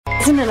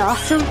Isn't it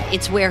awesome?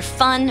 It's where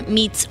fun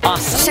meets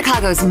awesome.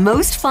 Chicago's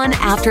most fun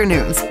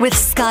afternoons with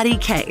Scotty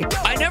K.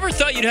 I never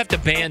thought you'd have to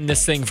ban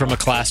this thing from a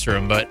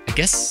classroom, but I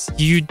guess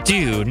you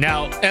do.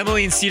 Now,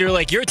 Emily in Cedar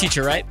Lake, you're a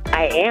teacher, right?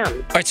 I am.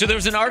 All right, so there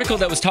was an article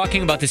that was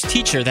talking about this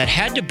teacher that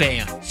had to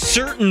ban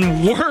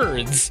certain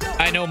words.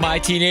 I know my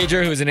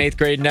teenager, who's in 8th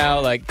grade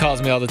now,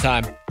 calls me all the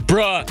time,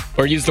 bruh,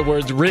 or use the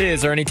words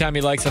riz, or anytime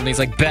he likes something, he's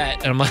like, bet.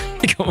 And I'm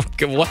like,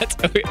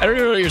 what? I don't even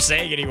know what you're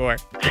saying anymore.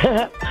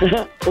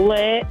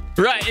 Lit.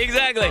 Right,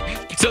 exactly.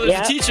 So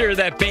there's a teacher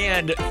that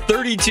banned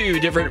 32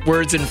 different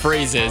words and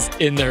phrases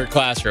in their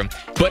classroom.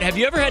 But have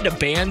you ever had to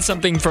ban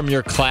something from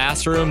your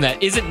classroom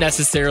that isn't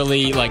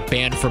necessarily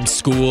banned from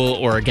school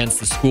or against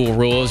the school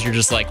rules? You're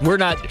just like,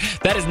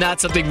 that is not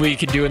something we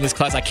can do in this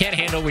class. I can't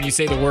handle when you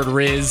say the word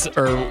riz,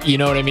 or you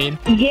know what I mean?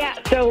 Yeah,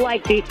 so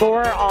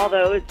before all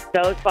those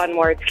fun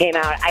words came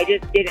out,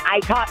 I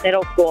taught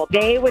middle school.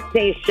 They would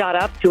say shut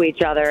up to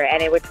each other,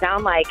 and it would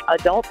sound like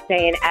adults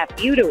saying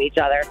F you to each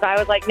other. So I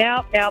was like,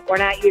 nope, we're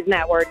not using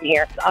that word in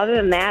here. Other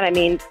than that, I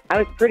mean, I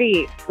was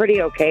pretty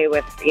okay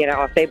with,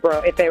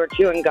 if they were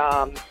chewing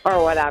gum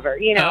or whatever,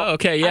 Oh,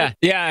 okay, yeah.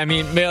 Yeah, I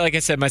mean, like I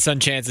said, my son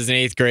Chance is in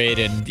 8th grade,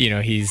 and,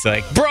 he's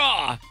like,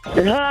 brah!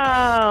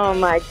 Oh,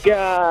 my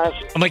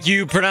gosh. I'm like,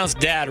 you pronounced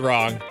dad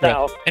wrong.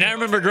 No. And I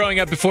remember growing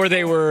up, before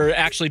they were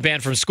actually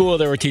banned from school,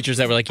 there were teachers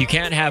that were like, you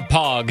can't have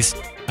pogs.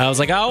 I was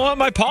like, I want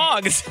my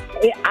pogs.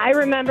 I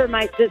remember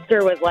my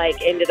sister was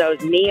into those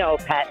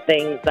Neopet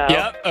things, though.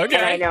 Yep, okay.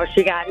 And I know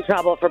she got in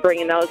trouble for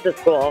bringing those to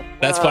school.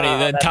 That's funny.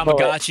 Then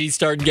Tamagotchi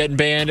started getting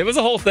banned. It was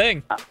a whole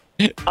thing.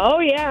 Oh,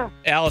 yeah.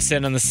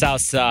 Allison on the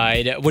south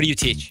side. What do you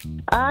teach?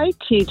 I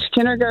teach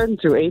kindergarten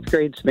through 8th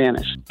grade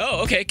Spanish.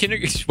 Oh, okay.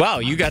 Wow,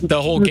 you got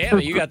the whole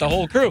gamut. You got the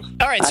whole crew.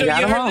 All right, so you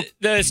heard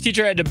this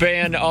teacher had to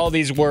ban all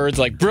these words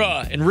like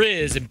bruh and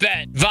riz and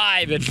bet,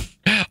 vibe,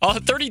 and all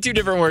 32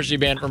 different words she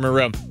banned from her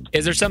room.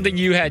 Is there something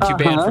you had to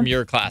ban from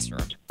your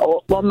classroom?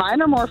 Oh, well,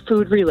 mine are more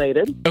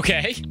food-related.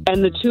 Okay.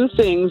 And the two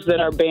things that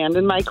are banned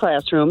in my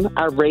classroom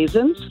are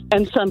raisins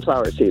and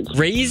sunflower seeds.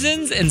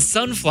 Raisins and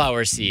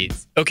sunflower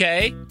seeds.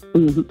 Okay.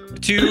 Mm-hmm.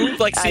 Two,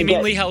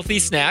 seemingly healthy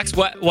snacks.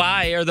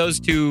 Why are those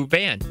two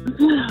banned?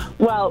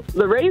 Well,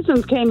 the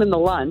raisins came in the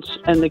lunch,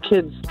 and the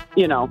kids,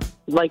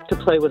 like to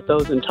play with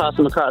those and toss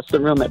them across the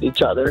room at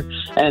each other.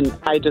 And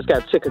I just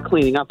got sick of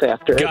cleaning up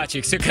after it. Got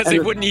you. So because they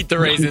wouldn't eat the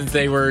raisins,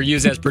 they were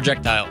used as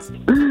projectiles.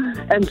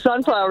 And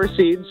sunflower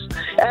seeds,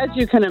 as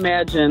you can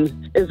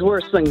imagine, is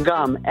worse than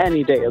gum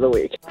any day of the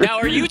week. Now,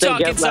 are you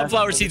talking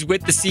sunflower seeds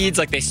with the seeds,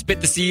 like they spit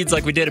the seeds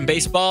like we did in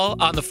baseball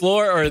on the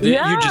floor? Or you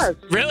just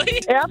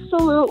really?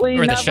 Absolutely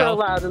never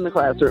allowed in the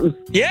classroom.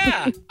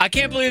 Yeah. I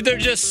can't believe they're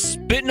just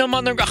spitting them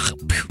on the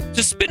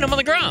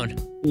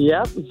ground.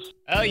 Yep.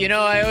 Oh,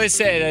 I always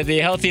say that the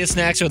healthiest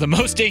snacks are the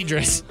most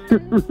dangerous. I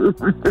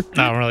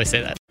don't really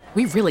say that.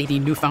 We really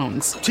need new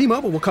phones.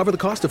 T-Mobile will cover the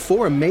cost of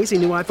 4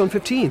 amazing new iPhone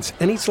 15s,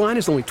 and each line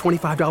is only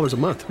 $25 a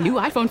month. New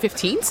iPhone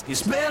 15s?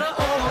 It's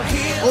better over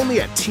here.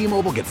 Only at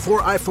T-Mobile, get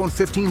 4 iPhone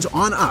 15s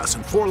on us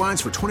and 4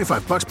 lines for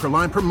 $25 per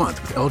line per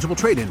month with eligible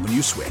trade-in when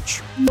you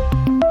switch.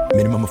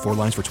 Minimum of 4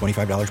 lines for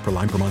 $25 per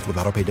line per month with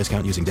autopay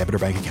discount using debit or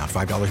bank account.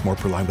 $5 more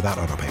per line without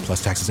autopay,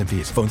 plus taxes and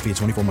fees. Phone fee at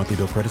 24 monthly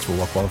bill credits for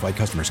well-qualified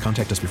customers.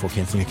 Contact us before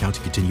canceling account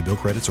to continue bill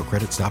credits or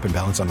credit stop and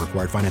balance on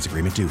required finance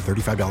agreement due.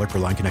 $35 per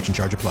line connection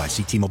charge applies.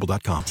 See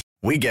T-Mobile.com.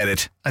 We get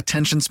it.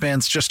 Attention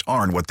spans just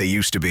aren't what they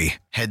used to be.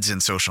 Heads in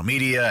social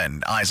media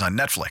and eyes on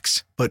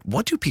Netflix. But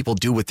what do people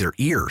do with their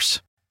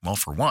ears? Well,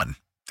 for one,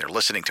 they're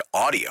listening to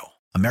audio.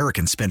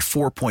 Americans spend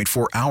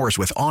 4.4 hours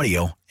with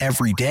audio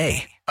every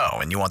day. Oh,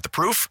 and you want the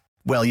proof?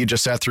 Well, you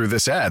just sat through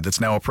this ad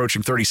that's now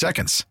approaching 30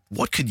 seconds.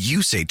 What could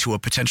you say to a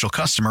potential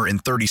customer in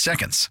 30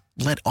 seconds?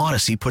 Let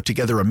Odyssey put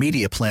together a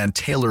media plan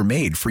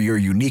tailor-made for your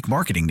unique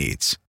marketing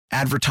needs.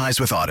 Advertise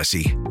with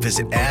Odyssey.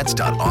 Visit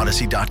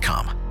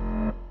ads.odyssey.com.